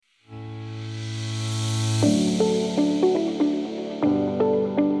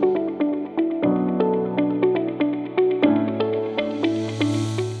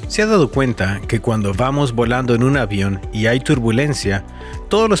¿Se ha dado cuenta que cuando vamos volando en un avión y hay turbulencia,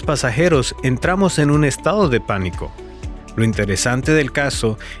 todos los pasajeros entramos en un estado de pánico? Lo interesante del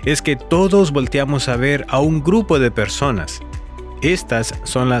caso es que todos volteamos a ver a un grupo de personas. Estas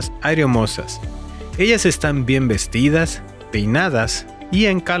son las aeromosas. Ellas están bien vestidas, peinadas y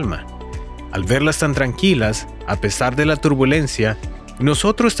en calma. Al verlas tan tranquilas, a pesar de la turbulencia,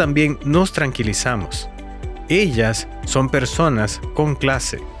 nosotros también nos tranquilizamos. Ellas son personas con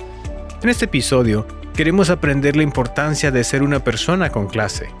clase. En este episodio, queremos aprender la importancia de ser una persona con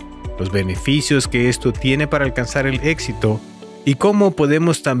clase, los beneficios que esto tiene para alcanzar el éxito y cómo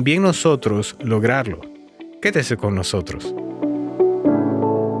podemos también nosotros lograrlo. Quédese con nosotros.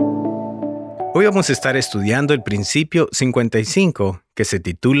 Hoy vamos a estar estudiando el principio 55, que se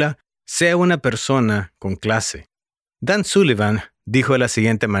titula Sea una persona con clase. Dan Sullivan dijo de la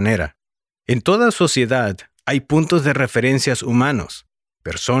siguiente manera: en toda sociedad hay puntos de referencias humanos,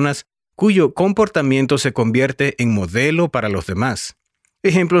 personas cuyo comportamiento se convierte en modelo para los demás.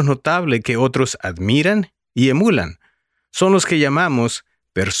 Ejemplos notables que otros admiran y emulan son los que llamamos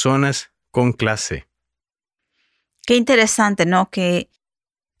personas con clase. Qué interesante, ¿no? Que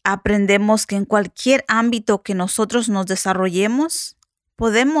aprendemos que en cualquier ámbito que nosotros nos desarrollemos,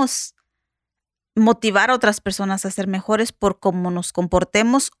 podemos motivar a otras personas a ser mejores por cómo nos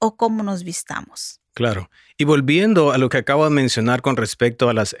comportemos o cómo nos vistamos. Claro. Y volviendo a lo que acabo de mencionar con respecto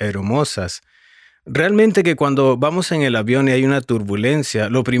a las aeromosas, realmente que cuando vamos en el avión y hay una turbulencia,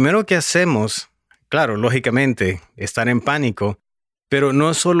 lo primero que hacemos, claro, lógicamente, estar en pánico, pero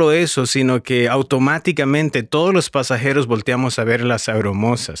no solo eso, sino que automáticamente todos los pasajeros volteamos a ver a las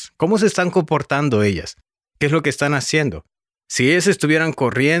aeromosas. ¿Cómo se están comportando ellas? ¿Qué es lo que están haciendo? Si ellas estuvieran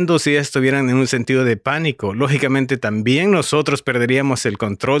corriendo, si ellas estuvieran en un sentido de pánico, lógicamente también nosotros perderíamos el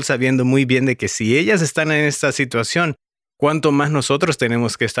control sabiendo muy bien de que si ellas están en esta situación, ¿cuánto más nosotros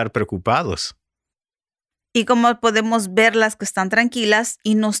tenemos que estar preocupados? Y cómo podemos verlas que están tranquilas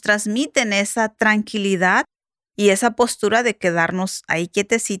y nos transmiten esa tranquilidad y esa postura de quedarnos ahí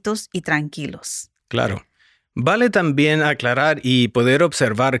quietecitos y tranquilos. Claro. Vale también aclarar y poder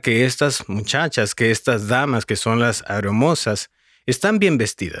observar que estas muchachas, que estas damas que son las aeromosas, están bien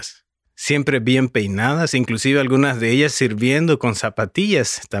vestidas, siempre bien peinadas, inclusive algunas de ellas sirviendo con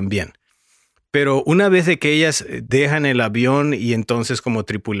zapatillas también. Pero una vez de que ellas dejan el avión y entonces como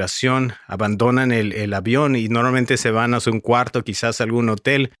tripulación abandonan el avión y normalmente se van a un cuarto, quizás a algún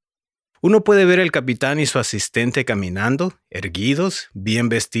hotel, uno puede ver al capitán y su asistente caminando, erguidos, bien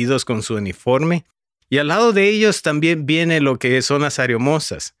vestidos con su uniforme. Y al lado de ellos también viene lo que son las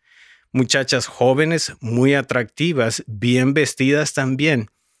aeromosas. Muchachas jóvenes, muy atractivas, bien vestidas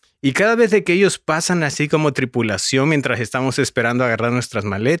también. Y cada vez de que ellos pasan así como tripulación mientras estamos esperando agarrar nuestras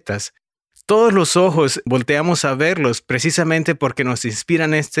maletas, todos los ojos volteamos a verlos precisamente porque nos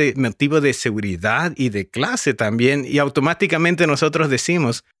inspiran este motivo de seguridad y de clase también. Y automáticamente nosotros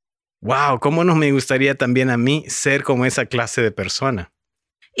decimos, wow, ¿cómo no me gustaría también a mí ser como esa clase de persona?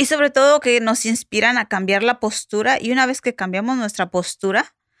 Y sobre todo que nos inspiran a cambiar la postura y una vez que cambiamos nuestra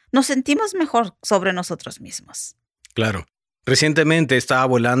postura, nos sentimos mejor sobre nosotros mismos. Claro. Recientemente estaba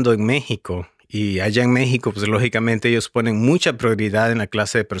volando en México y allá en México, pues lógicamente ellos ponen mucha prioridad en la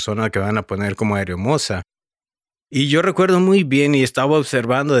clase de persona que van a poner como aeromoza. Y yo recuerdo muy bien y estaba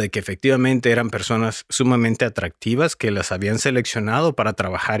observando de que efectivamente eran personas sumamente atractivas que las habían seleccionado para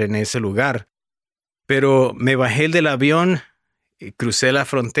trabajar en ese lugar. Pero me bajé del avión, crucé la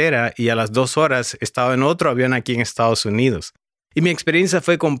frontera y a las 2 horas estaba en otro avión aquí en Estados Unidos. Y mi experiencia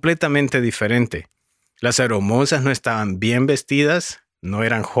fue completamente diferente. Las aeromosas no estaban bien vestidas, no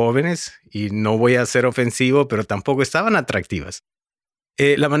eran jóvenes y no voy a ser ofensivo, pero tampoco estaban atractivas.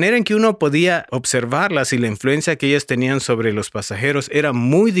 La manera en que uno podía observarlas y la influencia que ellas tenían sobre los pasajeros era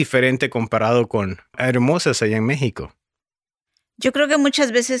muy diferente comparado con aeromosas allá en México. Yo creo que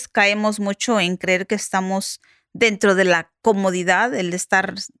muchas veces caemos mucho en creer que estamos dentro de la comodidad, el de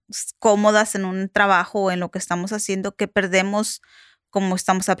estar cómodas en un trabajo o en lo que estamos haciendo, que perdemos, como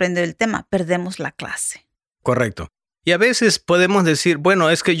estamos aprendiendo el tema, perdemos la clase. Correcto. Y a veces podemos decir, bueno,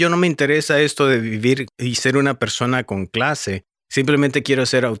 es que yo no me interesa esto de vivir y ser una persona con clase. Simplemente quiero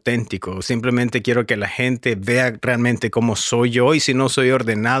ser auténtico, simplemente quiero que la gente vea realmente cómo soy yo y si no soy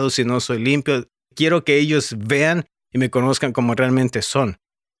ordenado, si no soy limpio, quiero que ellos vean y me conozcan como realmente son.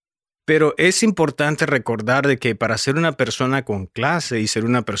 Pero es importante recordar de que para ser una persona con clase y ser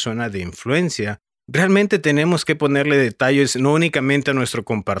una persona de influencia, realmente tenemos que ponerle detalles no únicamente a nuestro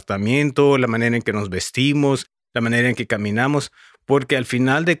comportamiento, la manera en que nos vestimos, la manera en que caminamos, porque al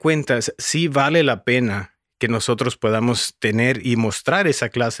final de cuentas sí vale la pena que nosotros podamos tener y mostrar esa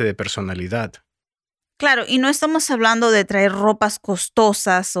clase de personalidad. Claro, y no estamos hablando de traer ropas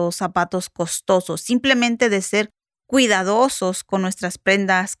costosas o zapatos costosos, simplemente de ser cuidadosos con nuestras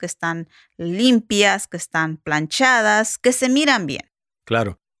prendas que están limpias, que están planchadas, que se miran bien.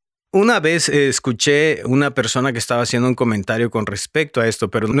 Claro. Una vez escuché una persona que estaba haciendo un comentario con respecto a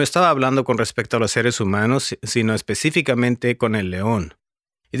esto, pero no estaba hablando con respecto a los seres humanos, sino específicamente con el león.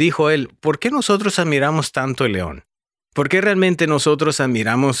 Y dijo él, ¿por qué nosotros admiramos tanto el león? ¿Por qué realmente nosotros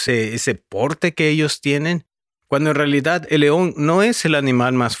admiramos ese porte que ellos tienen? Cuando en realidad el león no es el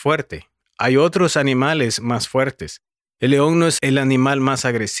animal más fuerte. Hay otros animales más fuertes. El león no es el animal más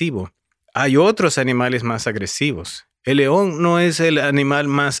agresivo. Hay otros animales más agresivos. El león no es el animal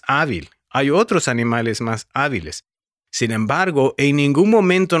más hábil. Hay otros animales más hábiles. Sin embargo, en ningún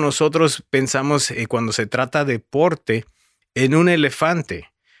momento nosotros pensamos cuando se trata de porte en un elefante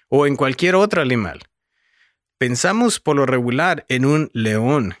o en cualquier otro animal. Pensamos por lo regular en un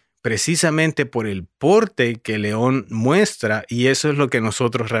león, precisamente por el porte que el león muestra, y eso es lo que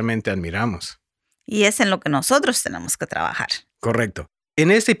nosotros realmente admiramos. Y es en lo que nosotros tenemos que trabajar. Correcto.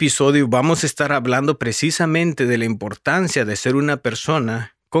 En este episodio vamos a estar hablando precisamente de la importancia de ser una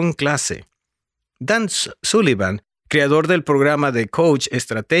persona con clase. Dan Sullivan, creador del programa de Coach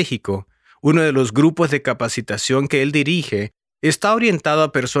Estratégico, uno de los grupos de capacitación que él dirige, está orientado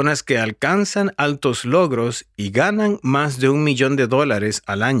a personas que alcanzan altos logros y ganan más de $1 millón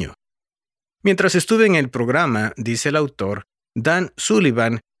al año. Mientras estuve en el programa, dice el autor, Dan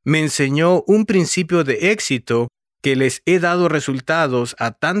Sullivan me enseñó un principio de éxito que les he dado resultados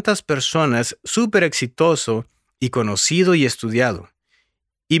a tantas personas súper exitoso y conocido y estudiado.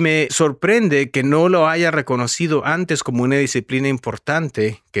 Y me sorprende que no lo haya reconocido antes como una disciplina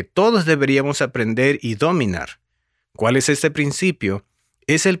importante que todos deberíamos aprender y dominar. ¿Cuál es este principio?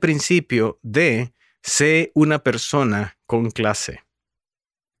 Es el principio de ser una persona con clase.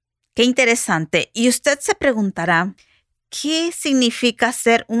 Qué interesante. Y usted se preguntará, ¿qué significa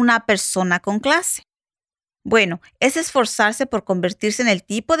ser una persona con clase? Bueno, es esforzarse por convertirse en el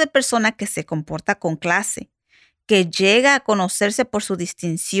tipo de persona que se comporta con clase, que llega a conocerse por su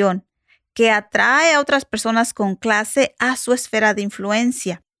distinción, que atrae a otras personas con clase a su esfera de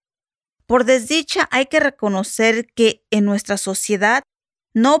influencia. Por desdicha, hay que reconocer que en nuestra sociedad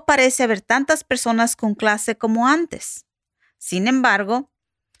no parece haber tantas personas con clase como antes. Sin embargo,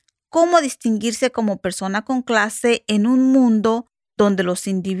 ¿cómo distinguirse como persona con clase en un mundo donde los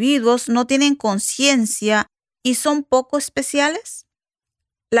individuos no tienen conciencia y son poco especiales?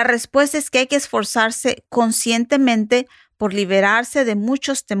 La respuesta es que hay que esforzarse conscientemente por liberarse de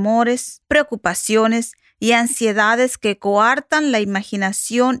muchos temores, preocupaciones y ansiedades que coartan la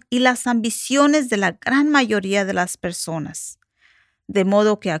imaginación y las ambiciones de la gran mayoría de las personas, de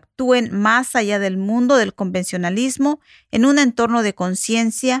modo que actúen más allá del mundo del convencionalismo en un entorno de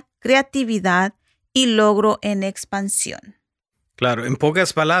conciencia, creatividad y logro en expansión. Claro, en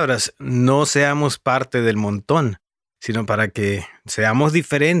pocas palabras, no seamos parte del montón, sino para que seamos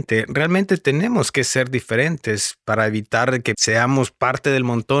diferentes. Realmente tenemos que ser diferentes para evitar que seamos parte del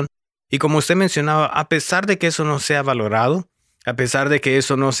montón. Y como usted mencionaba, a pesar de que eso no sea valorado, a pesar de que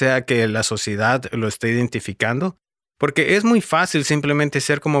eso no sea que la sociedad lo esté identificando, porque es muy fácil simplemente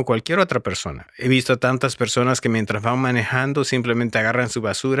ser como cualquier otra persona. He visto tantas personas que mientras van manejando simplemente agarran su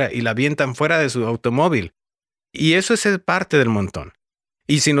basura y la avientan fuera de su automóvil. Y eso es ser parte del montón.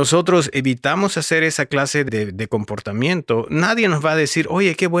 Y si nosotros evitamos hacer esa clase de comportamiento, nadie nos va a decir,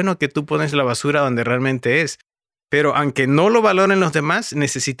 oye, qué bueno que tú pones la basura donde realmente es. Pero aunque no lo valoren los demás,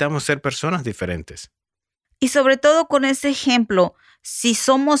 necesitamos ser personas diferentes. Y sobre todo con ese ejemplo, si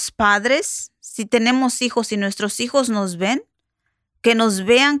somos padres, si tenemos hijos y nuestros hijos nos ven, que nos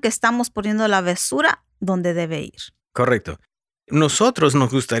vean que estamos poniendo la basura donde debe ir. Correcto. Nosotros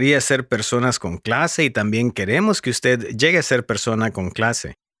nos gustaría ser personas con clase y también queremos que usted llegue a ser persona con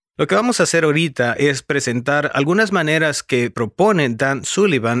clase. Lo que vamos a hacer ahorita es presentar algunas maneras que propone Dan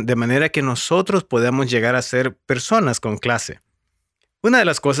Sullivan de manera que nosotros podamos llegar a ser personas con clase. Una de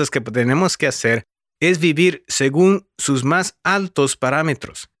las cosas que tenemos que hacer es vivir según sus más altos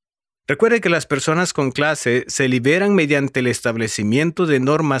parámetros. Recuerde que las personas con clase se liberan mediante el establecimiento de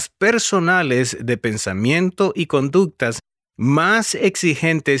normas personales de pensamiento y conductas más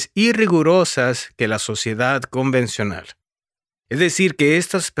exigentes y rigurosas que la sociedad convencional. Es decir, que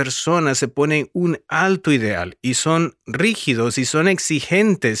estas personas se ponen un alto ideal y son rígidos y son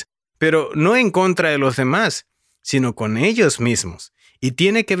exigentes, pero no en contra de los demás, sino con ellos mismos. Y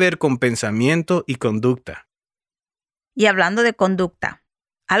tiene que ver con pensamiento y conducta. Y hablando de conducta,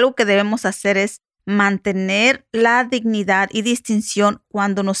 algo que debemos hacer es mantener la dignidad y distinción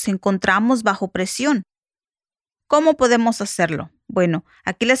cuando nos encontramos bajo presión. ¿Cómo podemos hacerlo? Bueno,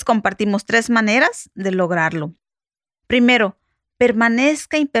 aquí les compartimos 3 maneras de lograrlo. Primero,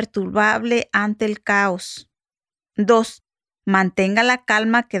 permanezca imperturbable ante el caos. 2, mantenga la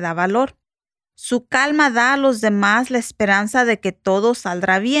calma que da valor. Su calma da a los demás la esperanza de que todo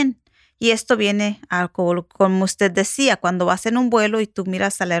saldrá bien. Y esto viene, como usted decía, cuando vas en un vuelo y tú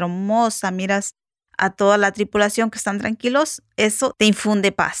miras a la hermosa, miras a toda la tripulación que están tranquilos, eso te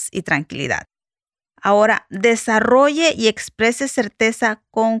infunde paz y tranquilidad. Ahora, desarrolle y exprese certeza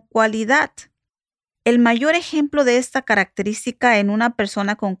con cualidad. El mayor ejemplo de esta característica en una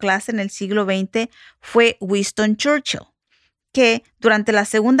persona con clase en el siglo XX fue Winston Churchill, que durante la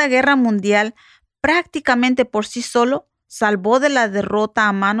Segunda Guerra Mundial prácticamente por sí solo salvó de la derrota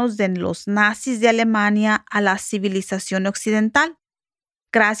a manos de los nazis de Alemania a la civilización occidental,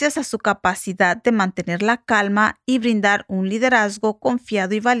 gracias a su capacidad de mantener la calma y brindar un liderazgo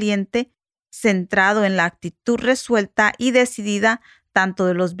confiado y valiente, centrado en la actitud resuelta y decidida tanto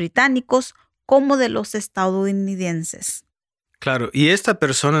de los británicos como de los estadounidenses. Claro, y esta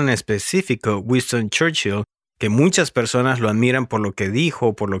persona en específico, Winston Churchill, que muchas personas lo admiran por lo que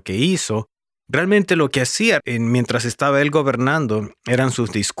dijo, por lo que hizo, realmente lo que hacía mientras estaba él gobernando eran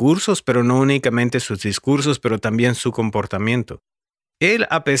sus discursos, pero no únicamente sus discursos, pero también su comportamiento. Él,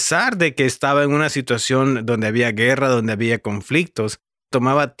 a pesar de que estaba en una situación donde había guerra, donde había conflictos,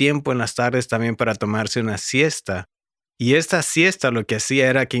 tomaba tiempo en las tardes también para tomarse una siesta. Y esta siesta lo que hacía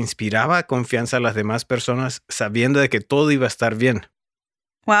era que inspiraba confianza a las demás personas sabiendo de que todo iba a estar bien.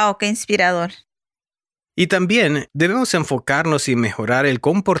 ¡Wow! ¡Qué inspirador! Y también debemos enfocarnos y mejorar el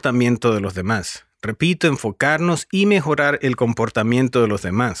comportamiento de los demás. Repito, enfocarnos y mejorar el comportamiento de los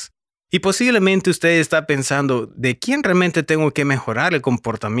demás. Y posiblemente usted está pensando, ¿de quién realmente tengo que mejorar el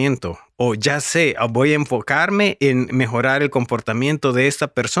comportamiento? O ya sé, voy a enfocarme en mejorar el comportamiento de esta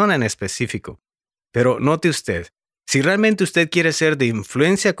persona en específico. Pero note usted, si realmente usted quiere ser de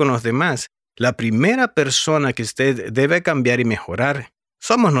influencia con los demás, la primera persona que usted debe cambiar y mejorar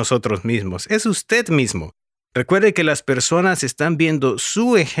somos nosotros mismos, es usted mismo. Recuerde que las personas están viendo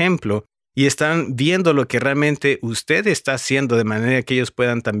su ejemplo y están viendo lo que realmente usted está haciendo de manera que ellos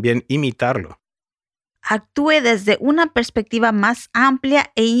puedan también imitarlo. Actúe desde una perspectiva más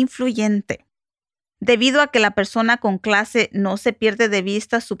amplia e influyente. Debido a que la persona con clase no se pierde de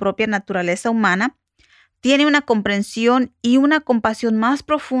vista su propia naturaleza humana, tiene una comprensión y una compasión más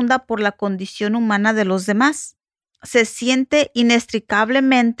profunda por la condición humana de los demás. Se siente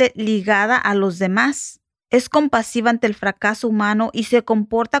inextricablemente ligada a los demás. Es compasiva ante el fracaso humano y se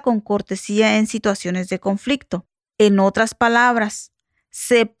comporta con cortesía en situaciones de conflicto. En otras palabras,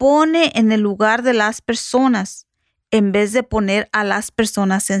 se pone en el lugar de las personas en vez de poner a las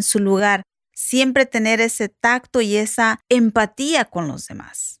personas en su lugar. Siempre tener ese tacto y esa empatía con los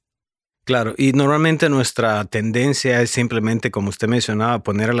demás. Claro, y normalmente nuestra tendencia es simplemente, como usted mencionaba,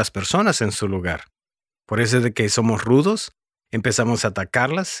 poner a las personas en su lugar. Por eso es de que somos rudos, empezamos a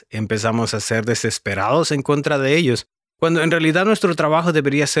atacarlas, empezamos a ser desesperados en contra de ellos, cuando en realidad nuestro trabajo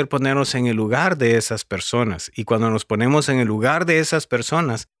debería ser ponernos en el lugar de esas personas. Y cuando nos ponemos en el lugar de esas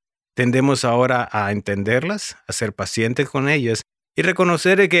personas, tendemos ahora a entenderlas, a ser pacientes con ellas y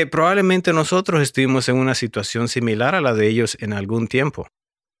reconocer que probablemente nosotros estuvimos en una situación similar a la de ellos en algún tiempo.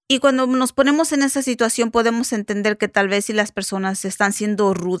 Y cuando nos ponemos en esa situación podemos entender que tal vez si las personas están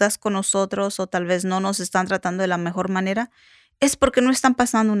siendo rudas con nosotros o tal vez no nos están tratando de la mejor manera, es porque no están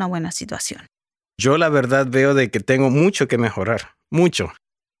pasando una buena situación. Yo la verdad veo de que tengo mucho que mejorar, mucho.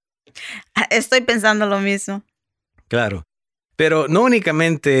 Estoy pensando lo mismo. Claro, pero no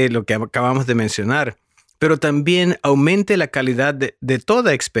únicamente lo que acabamos de mencionar, pero también aumente la calidad de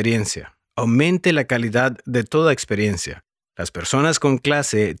toda experiencia. Aumente la calidad de toda experiencia. Las personas con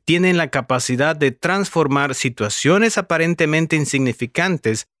clase tienen la capacidad de transformar situaciones aparentemente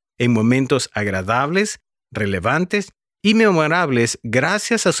insignificantes en momentos agradables, relevantes y memorables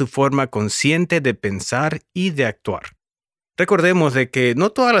gracias a su forma consciente de pensar y de actuar. Recordemos de que no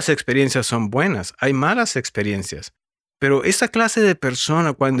todas las experiencias son buenas, hay malas experiencias. Pero esta clase de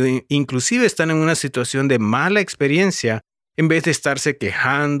persona, cuando inclusive están en una situación de mala experiencia, en vez de estarse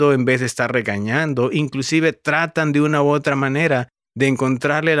quejando, en vez de estar regañando, inclusive tratan de una u otra manera de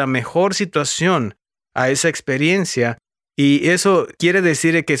encontrarle la mejor situación a esa experiencia. Y eso quiere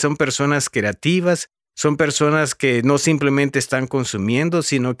decir que son personas creativas, son personas que no simplemente están consumiendo,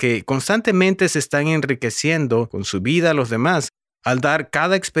 sino que constantemente se están enriqueciendo con su vida a los demás al dar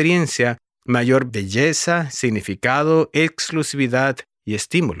cada experiencia mayor belleza, significado, exclusividad y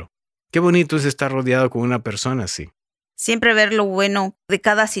estímulo. Qué bonito es estar rodeado con una persona así. Siempre ver lo bueno de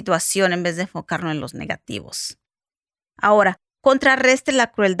cada situación en vez de enfocarnos en los negativos. Ahora, contrarreste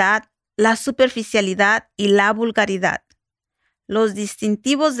la crueldad la superficialidad y la vulgaridad. Los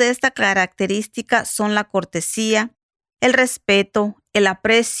distintivos de esta característica son la cortesía, el respeto, el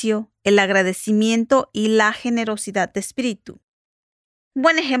aprecio, el agradecimiento y la generosidad de espíritu. Un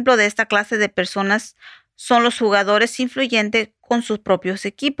buen ejemplo de esta clase de personas son los jugadores influyentes con sus propios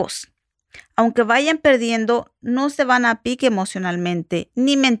equipos. Aunque vayan perdiendo, no se van a pique emocionalmente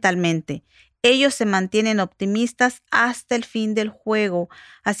ni mentalmente. Ellos se mantienen optimistas hasta el fin del juego.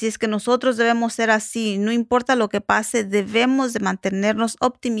 Así es que nosotros debemos ser así. No importa lo que pase, debemos de mantenernos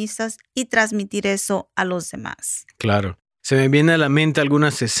optimistas y transmitir eso a los demás. Claro. Se me viene a la mente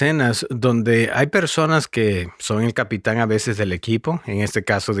algunas escenas donde hay personas que son el capitán a veces del equipo, en este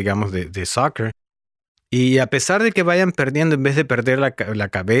caso, digamos, de soccer, y a pesar de que vayan perdiendo, en vez de perder la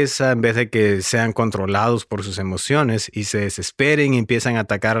cabeza, en vez de que sean controlados por sus emociones y se desesperen y empiezan a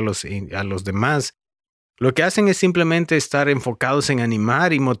atacar a los demás, lo que hacen es simplemente estar enfocados en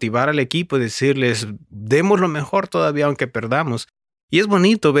animar y motivar al equipo y decirles, demos lo mejor todavía aunque perdamos. Y es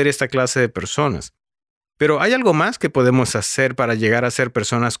bonito ver esta clase de personas. Pero hay algo más que podemos hacer para llegar a ser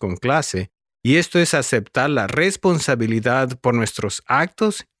personas con clase, y esto es aceptar la responsabilidad por nuestros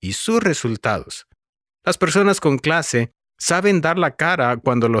actos y sus resultados. Las personas con clase saben dar la cara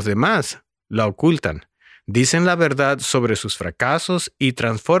cuando los demás la ocultan. Dicen la verdad sobre sus fracasos y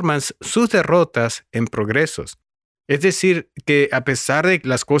transforman sus derrotas en progresos. Es decir, que a pesar de que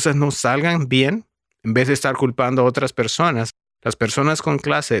las cosas no salgan bien, en vez de estar culpando a otras personas, las personas con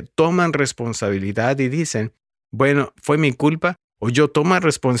clase toman responsabilidad y dicen, bueno, fue mi culpa o yo tomo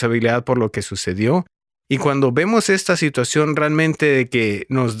responsabilidad por lo que sucedió. Y cuando vemos esta situación realmente de que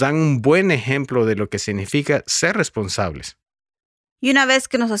nos dan un buen ejemplo de lo que significa ser responsables. Y una vez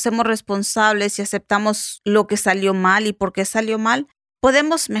que nos hacemos responsables y aceptamos lo que salió mal y por qué salió mal,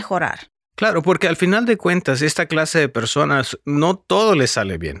 podemos mejorar. Claro, porque al final de cuentas, esta clase de personas no todo les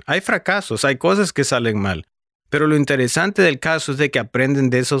sale bien. Hay fracasos, hay cosas que salen mal. Pero lo interesante del caso es de que aprenden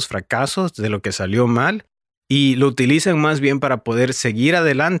de esos fracasos, de lo que salió mal, y lo utilizan más bien para poder seguir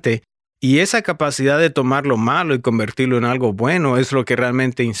adelante. Y esa capacidad de tomar lo malo y convertirlo en algo bueno es lo que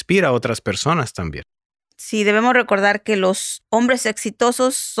realmente inspira a otras personas también. Sí, debemos recordar que los hombres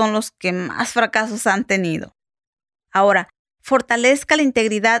exitosos son los que más fracasos han tenido. Ahora, fortalezca la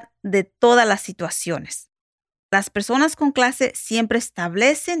integridad de todas las situaciones. Las personas con clase siempre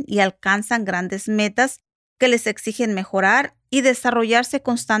establecen y alcanzan grandes metas que les exigen mejorar y desarrollarse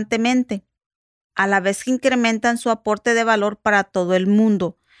constantemente, a la vez que incrementan su aporte de valor para todo el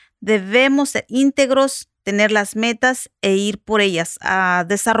mundo. Debemos ser íntegros, tener las metas e ir por ellas, a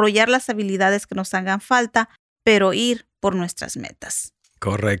desarrollar las habilidades que nos hagan falta, pero ir por nuestras metas.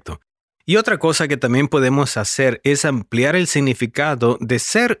 Correcto. Y otra cosa que también podemos hacer es ampliar el significado de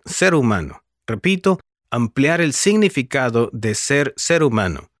ser ser humano. Repito, ampliar el significado de ser ser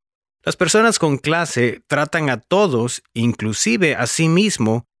humano. Las personas con clase tratan a todos, inclusive a sí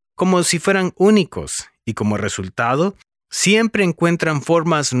mismo, como si fueran únicos y como resultado, siempre encuentran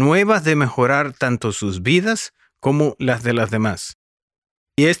formas nuevas de mejorar tanto sus vidas como las de las demás.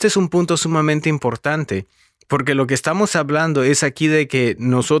 Y este es un punto sumamente importante, porque lo que estamos hablando es aquí de que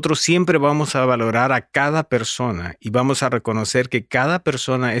nosotros siempre vamos a valorar a cada persona y vamos a reconocer que cada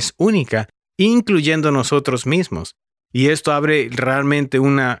persona es única, incluyendo nosotros mismos. Y esto abre realmente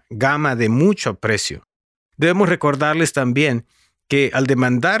una gama de mucho aprecio. Debemos recordarles también que al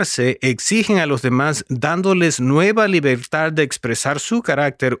demandarse exigen a los demás dándoles nueva libertad de expresar su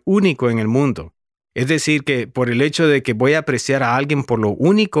carácter único en el mundo. Es decir, que por el hecho de que voy a apreciar a alguien por lo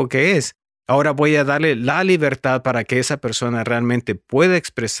único que es, ahora voy a darle la libertad para que esa persona realmente pueda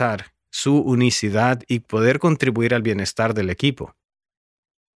expresar su unicidad y poder contribuir al bienestar del equipo.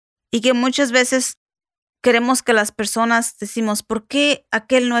 Y que muchas veces queremos que las personas decimos, ¿por qué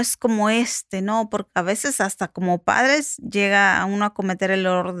aquel no es como este? ¿No? Porque a veces hasta como padres llega a uno a cometer el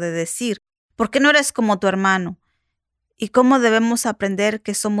error de decir, ¿por qué no eres como tu hermano? Y cómo debemos aprender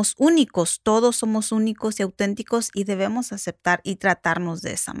que somos únicos, todos somos únicos y auténticos y debemos aceptar y tratarnos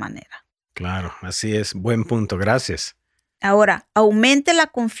de esa manera. Claro, así es. Buen punto, gracias. Ahora, aumente la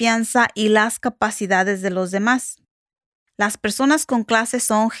confianza y las capacidades de los demás. Las personas con clase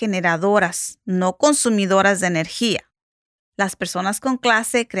son generadoras, no consumidoras de energía. Las personas con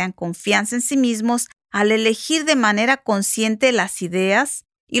clase crean confianza en sí mismos al elegir de manera consciente las ideas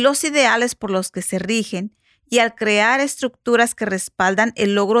y los ideales por los que se rigen y al crear estructuras que respaldan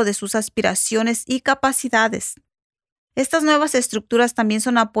el logro de sus aspiraciones y capacidades. Estas nuevas estructuras también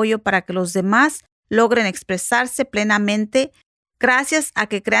son apoyo para que los demás logren expresarse plenamente gracias a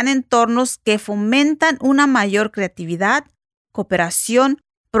que crean entornos que fomentan una mayor creatividad, cooperación,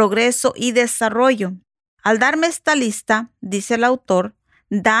 progreso y desarrollo. Al darme esta lista, dice el autor,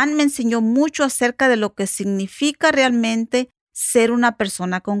 Dan me enseñó mucho acerca de lo que significa realmente ser una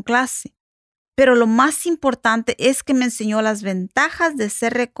persona con clase. Pero lo más importante es que me enseñó las ventajas de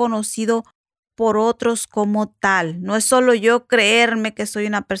ser reconocido por otros como tal. No es solo yo creerme que soy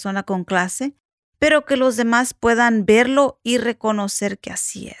una persona con clase, pero que los demás puedan verlo y reconocer que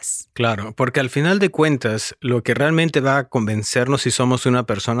así es. Claro, porque al final de cuentas, lo que realmente va a convencernos si somos una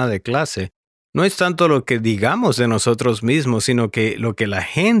persona de clase no es tanto lo que digamos de nosotros mismos, sino que lo que la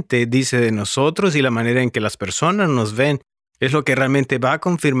gente dice de nosotros y la manera en que las personas nos ven es lo que realmente va a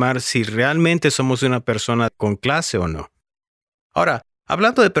confirmar si realmente somos una persona con clase o no. Ahora,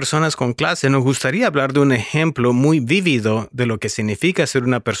 hablando de personas con clase, nos gustaría hablar de un ejemplo muy vívido de lo que significa ser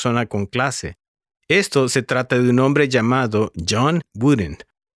una persona con clase. Esto se trata de un hombre llamado John Wooden,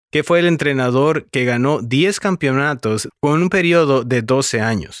 que fue el entrenador que ganó 10 campeonatos con un periodo de 12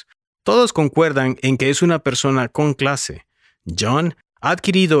 años. Todos concuerdan en que es una persona con clase. John ha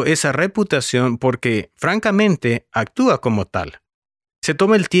adquirido esa reputación porque, francamente, actúa como tal. Se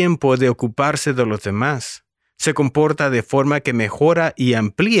toma el tiempo de ocuparse de los demás. Se comporta de forma que mejora y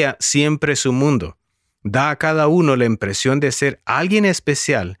amplía siempre su mundo. Da a cada uno la impresión de ser alguien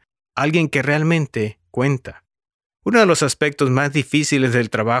especial, alguien que realmente cuenta. Uno de los aspectos más difíciles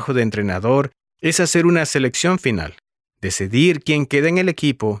del trabajo de entrenador es hacer una selección final, decidir quién queda en el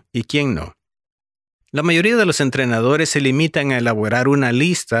equipo y quién no. La mayoría de los entrenadores se limitan a elaborar una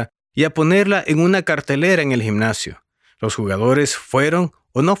lista y a ponerla en una cartelera en el gimnasio. Los jugadores fueron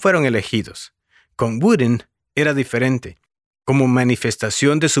o no fueron elegidos. Con Wooden era diferente. Como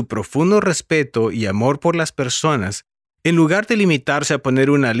manifestación de su profundo respeto y amor por las personas, en lugar de limitarse a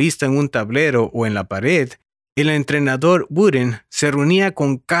poner una lista en un tablero o en la pared, el entrenador Wooden se reunía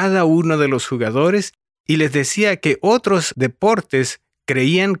con cada uno de los jugadores y les decía que otros deportes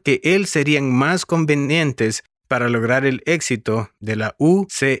creían que él serían más convenientes para lograr el éxito de la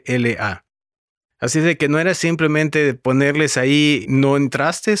UCLA. Así de que no era simplemente de ponerles ahí no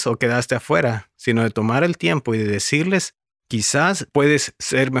entraste o quedaste afuera, sino de tomar el tiempo y de decirles quizás puedes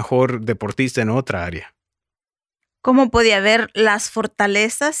ser mejor deportista en otra área. Cómo podía ver las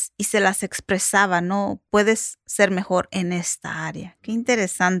fortalezas y se las expresaba, ¿no? Puedes ser mejor en esta área. Qué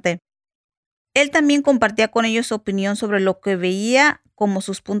interesante. Él también compartía con ellos su opinión sobre lo que veía como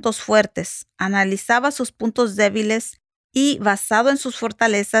sus puntos fuertes, analizaba sus puntos débiles y, basado en sus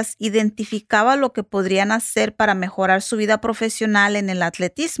fortalezas, identificaba lo que podrían hacer para mejorar su vida profesional en el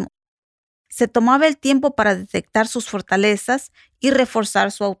atletismo. Se tomaba el tiempo para detectar sus fortalezas y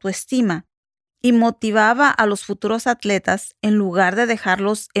reforzar su autoestima, y motivaba a los futuros atletas en lugar de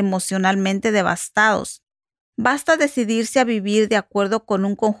dejarlos emocionalmente devastados. Basta decidirse a vivir de acuerdo con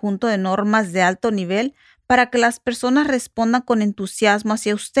un conjunto de normas de alto nivel para que las personas respondan con entusiasmo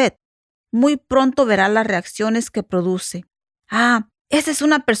hacia usted. Muy pronto verá las reacciones que produce. Esa es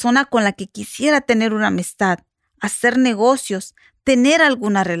una persona con la que quisiera tener una amistad, hacer negocios, tener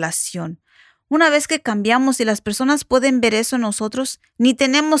alguna relación. Una vez que cambiamos y las personas pueden ver eso en nosotros, ni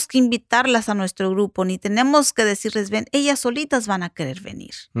tenemos que invitarlas a nuestro grupo, ni tenemos que decirles, ven, ellas solitas van a querer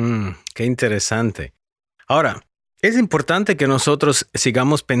venir. Qué interesante. Ahora, es importante que nosotros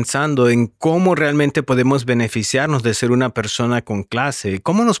sigamos pensando en cómo realmente podemos beneficiarnos de ser una persona con clase,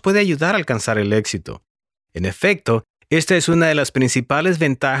 cómo nos puede ayudar a alcanzar el éxito. En efecto, esta es una de las principales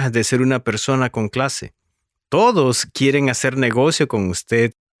ventajas de ser una persona con clase. Todos quieren hacer negocio con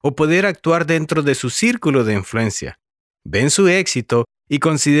usted o poder actuar dentro de su círculo de influencia. Ven su éxito y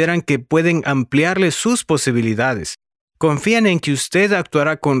consideran que pueden ampliarle sus posibilidades. Confían en que usted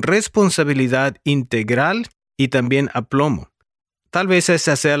actuará con responsabilidad integral y también aplomo. Tal vez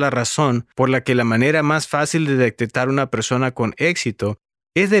esa sea la razón por la que la manera más fácil de detectar una persona con éxito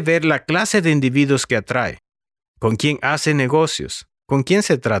es de ver la clase de individuos que atrae, con quién hace negocios, con quién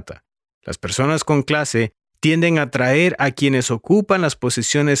se trata. Las personas con clase tienden a atraer a quienes ocupan las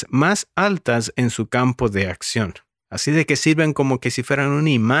posiciones más altas en su campo de acción. Así de que sirven como que si fueran un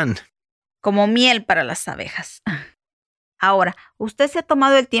imán. Como miel para las abejas. Ahora, ¿usted se ha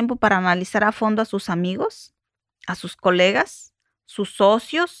tomado el tiempo para analizar a fondo a sus amigos, a sus colegas, sus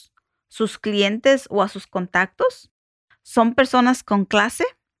socios, sus clientes o a sus contactos? ¿Son personas con clase?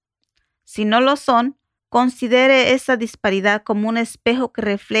 Si no lo son, considere esa disparidad como un espejo que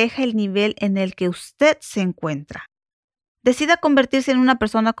refleja el nivel en el que usted se encuentra. Decida convertirse en una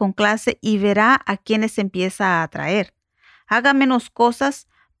persona con clase y verá a quienes empieza a atraer. Haga menos cosas,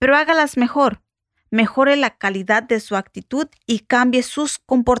 pero hágalas mejor. Mejore la calidad de su actitud y cambie sus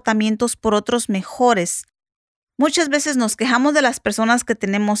comportamientos por otros mejores. Muchas veces nos quejamos de las personas que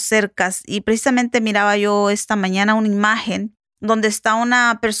tenemos cercas y precisamente miraba yo esta mañana una imagen donde está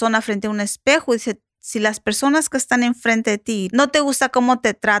una persona frente a un espejo y dice, Si las personas que están enfrente de ti no te gusta cómo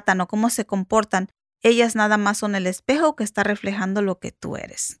te tratan o cómo se comportan, ellas nada más son el espejo que está reflejando lo que tú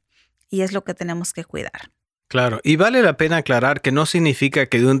eres. Y es lo que tenemos que cuidar. Claro, y vale la pena aclarar que no significa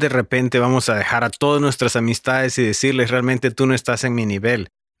que de repente vamos a dejar a todas nuestras amistades y decirles realmente tú no estás en mi nivel.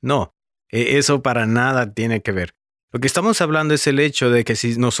 No, eso para nada tiene que ver. Lo que estamos hablando es el hecho de que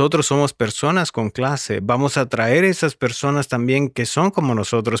si nosotros somos personas con clase, vamos a atraer esas personas también que son como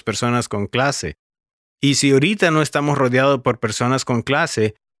nosotros, personas con clase. Y si ahorita no estamos rodeados por personas con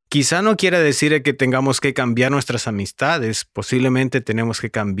clase, quizá no quiera decir que tengamos que cambiar nuestras amistades, posiblemente tenemos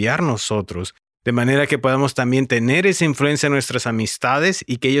que cambiar nosotros, de manera que podamos también tener esa influencia en nuestras amistades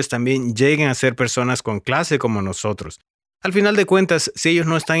y que ellos también lleguen a ser personas con clase como nosotros. Al final de cuentas, si ellos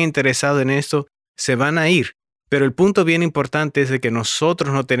no están interesados en esto, se van a ir. Pero el punto bien importante es de que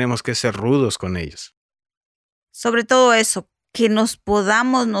nosotros no tenemos que ser rudos con ellos. Sobre todo eso, que nos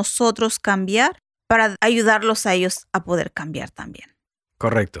podamos nosotros cambiar para ayudarlos a ellos a poder cambiar también.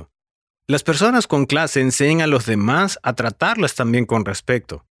 Correcto. Las personas con clase enseñan a los demás a tratarlas también con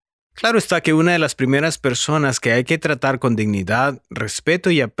respeto. Claro está que una de las primeras personas que hay que tratar con dignidad,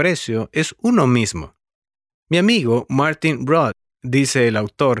 respeto y aprecio es uno mismo. Mi amigo Martin Broad, dice el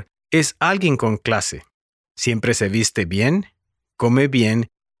autor, es alguien con clase. Siempre se viste bien, come bien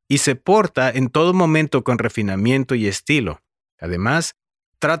y se porta en todo momento con refinamiento y estilo. Además,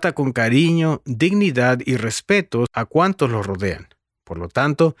 trata con cariño, dignidad y respeto a cuantos lo rodean. Por lo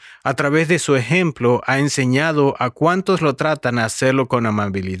tanto, a través de su ejemplo ha enseñado a cuantos lo tratan a hacerlo con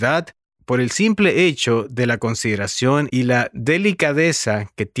amabilidad por el simple hecho de la consideración y la delicadeza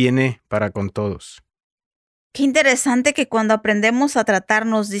que tiene para con todos. Qué interesante que cuando aprendemos a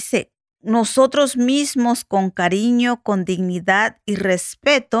tratarnos, dice, nosotros mismos con cariño, con dignidad y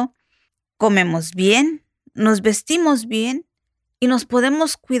respeto, comemos bien, nos vestimos bien y nos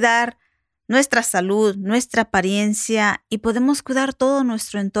podemos cuidar nuestra salud, nuestra apariencia y podemos cuidar todo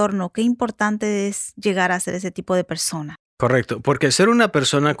nuestro entorno. Qué importante es llegar a ser ese tipo de persona. Correcto, porque ser una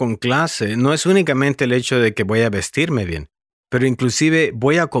persona con clase no es únicamente el hecho de que voy a vestirme bien, pero inclusive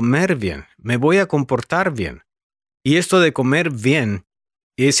voy a comer bien, me voy a comportar bien. Y esto de comer bien,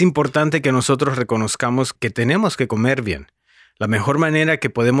 es importante que nosotros reconozcamos que tenemos que comer bien. La mejor manera que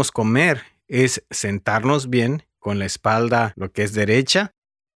podemos comer es sentarnos bien, con la espalda lo que es derecha,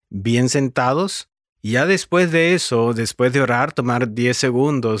 bien sentados, y ya después de eso, después de orar, tomar 10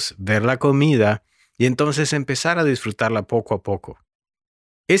 segundos, ver la comida y entonces empezar a disfrutarla poco a poco.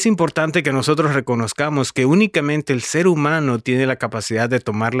 Es importante que nosotros reconozcamos que únicamente el ser humano tiene la capacidad de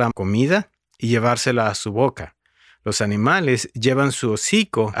tomar la comida y llevársela a su boca. Los animales llevan su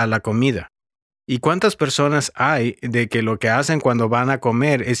hocico a la comida. ¿Y cuántas personas hay de que lo que hacen cuando van a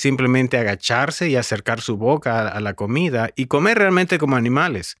comer es simplemente agacharse y acercar su boca a la comida y comer realmente como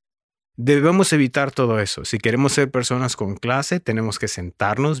animales? Debemos evitar todo eso. Si queremos ser personas con clase, tenemos que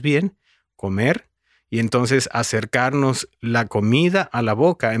sentarnos bien, comer y entonces acercarnos la comida a la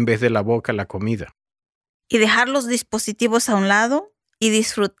boca en vez de la boca a la comida. Y dejar los dispositivos a un lado y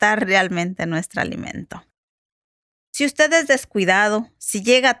disfrutar realmente nuestro alimento. Si usted es descuidado, si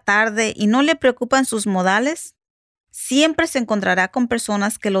llega tarde y no le preocupan sus modales, siempre se encontrará con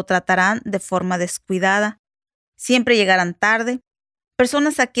personas que lo tratarán de forma descuidada. Siempre llegarán tarde,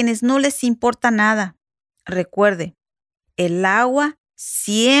 personas a quienes no les importa nada. Recuerde, el agua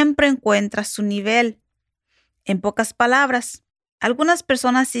siempre encuentra su nivel. En pocas palabras, algunas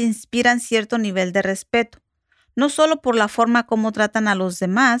personas inspiran cierto nivel de respeto, no solo por la forma como tratan a los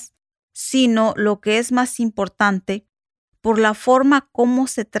demás, sino, lo que es más importante, por la forma como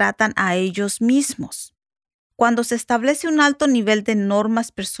se tratan a ellos mismos. Cuando se establece un alto nivel de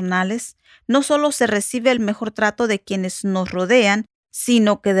normas personales, no solo se recibe el mejor trato de quienes nos rodean,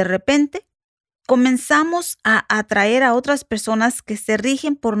 sino que de repente comenzamos a atraer a otras personas que se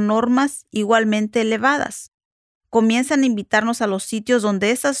rigen por normas igualmente elevadas. Comienzan a invitarnos a los sitios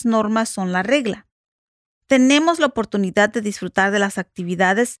donde esas normas son la regla. Tenemos la oportunidad de disfrutar de las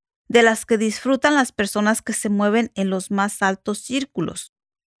actividades de las que disfrutan las personas que se mueven en los más altos círculos.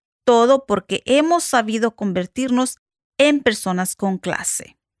 Todo porque hemos sabido convertirnos en personas con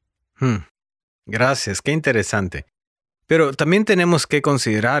clase. Gracias, qué interesante. Pero también tenemos que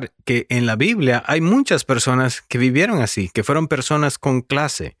considerar que en la Biblia hay muchas personas que vivieron así, que fueron personas con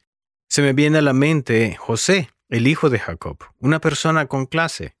clase. Se me viene a la mente José, el hijo de Jacob, una persona con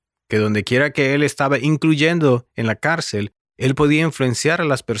clase, que donde quiera que él estaba, incluyendo en la cárcel, él podía influenciar a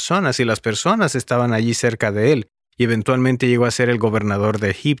las personas y las personas estaban allí cerca de él y eventualmente llegó a ser el gobernador de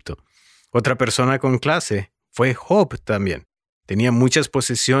Egipto. Otra persona con clase fue Job también. Tenía muchas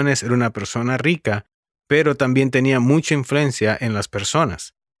posesiones, era una persona rica, pero también tenía mucha influencia en las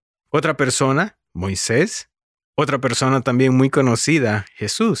personas. Otra persona Moisés. Otra persona también muy conocida,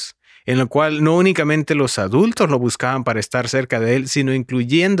 Jesús, en la cual no únicamente los adultos lo buscaban para estar cerca de él, sino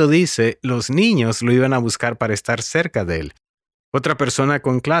incluyendo, dice, los niños lo iban a buscar para estar cerca de él. Otra persona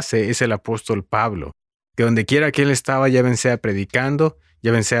con clase es el apóstol Pablo, que donde quiera que él estaba, ya bien sea predicando,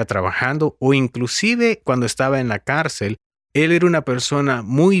 ya bien sea trabajando, o inclusive cuando estaba en la cárcel, él era una persona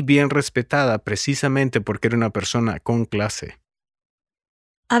muy bien respetada precisamente porque era una persona con clase.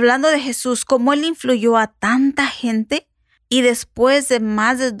 Hablando de Jesús, cómo él influyó a tanta gente y después de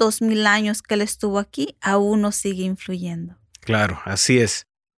más de 2000 años que él estuvo aquí, aún nos sigue influyendo. Claro, así es.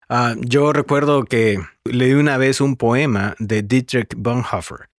 Yo recuerdo que leí una vez un poema de Dietrich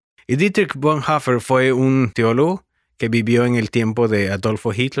Bonhoeffer. Y Dietrich Bonhoeffer fue un teólogo que vivió en el tiempo de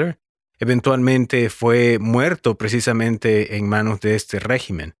Adolfo Hitler. Eventualmente fue muerto precisamente en manos de este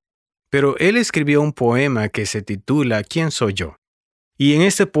régimen. Pero él escribió un poema que se titula ¿Quién soy yo? Y en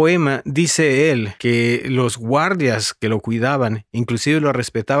este poema dice él que los guardias que lo cuidaban inclusive lo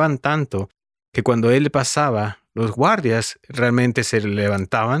respetaban tanto que cuando él pasaba, los guardias realmente se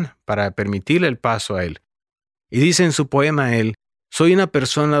levantaban para permitirle el paso a él. Y dice en su poema él, soy una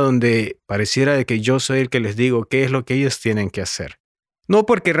persona donde pareciera de que yo soy el que les digo qué es lo que ellos tienen que hacer. No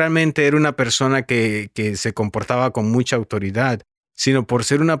porque realmente era una persona que se comportaba con mucha autoridad, sino por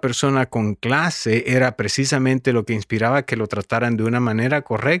ser una persona con clase, era precisamente lo que inspiraba que lo trataran de una manera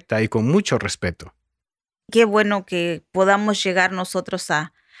correcta y con mucho respeto. Qué bueno que podamos llegar nosotros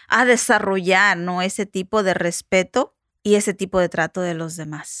a desarrollar, ¿no?, ese tipo de respeto y ese tipo de trato de los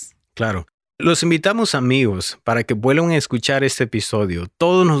demás. Claro. Los invitamos, amigos, para que vuelvan a escuchar este episodio.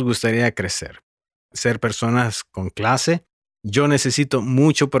 Todos nos gustaría crecer, ser personas con clase. Yo necesito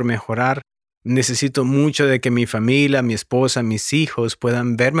mucho por mejorar. Necesito mucho de que mi familia, mi esposa, mis hijos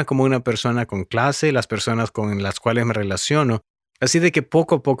puedan verme como una persona con clase, las personas con las cuales me relaciono. Así de que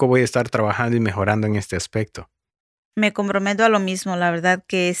poco a poco voy a estar trabajando y mejorando en este aspecto. Me comprometo a lo mismo. La verdad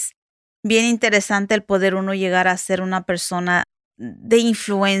que es bien interesante el poder uno llegar a ser una persona de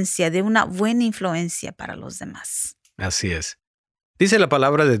influencia, de una buena influencia para los demás. Así es. Dice la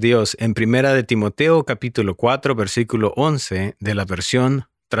palabra de Dios en 1 de Timoteo capítulo 4, versículo 11 de la versión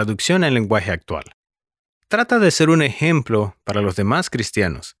Traducción en lenguaje actual. Trata de ser un ejemplo para los demás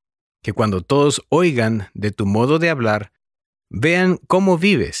cristianos, que cuando todos oigan de tu modo de hablar, vean cómo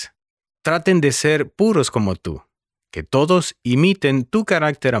vives. Traten de ser puros como tú, que todos imiten tu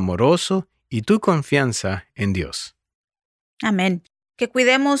carácter amoroso y tu confianza en Dios. Amén. Que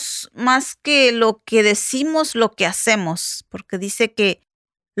cuidemos más que lo que decimos, lo que hacemos, porque dice que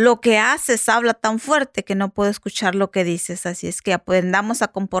lo que haces habla tan fuerte que no puedo escuchar lo que dices. Así es que aprendamos a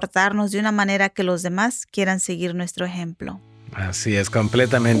comportarnos de una manera que los demás quieran seguir nuestro ejemplo. Así es,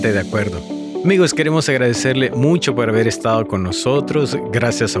 completamente de acuerdo. Amigos, queremos agradecerle mucho por haber estado con nosotros.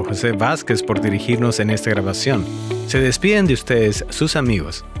 Gracias a José Vázquez por dirigirnos en esta grabación. Se despiden de ustedes sus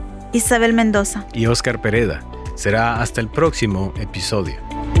amigos Isabel Mendoza y Oscar Pereda. Será hasta el próximo episodio.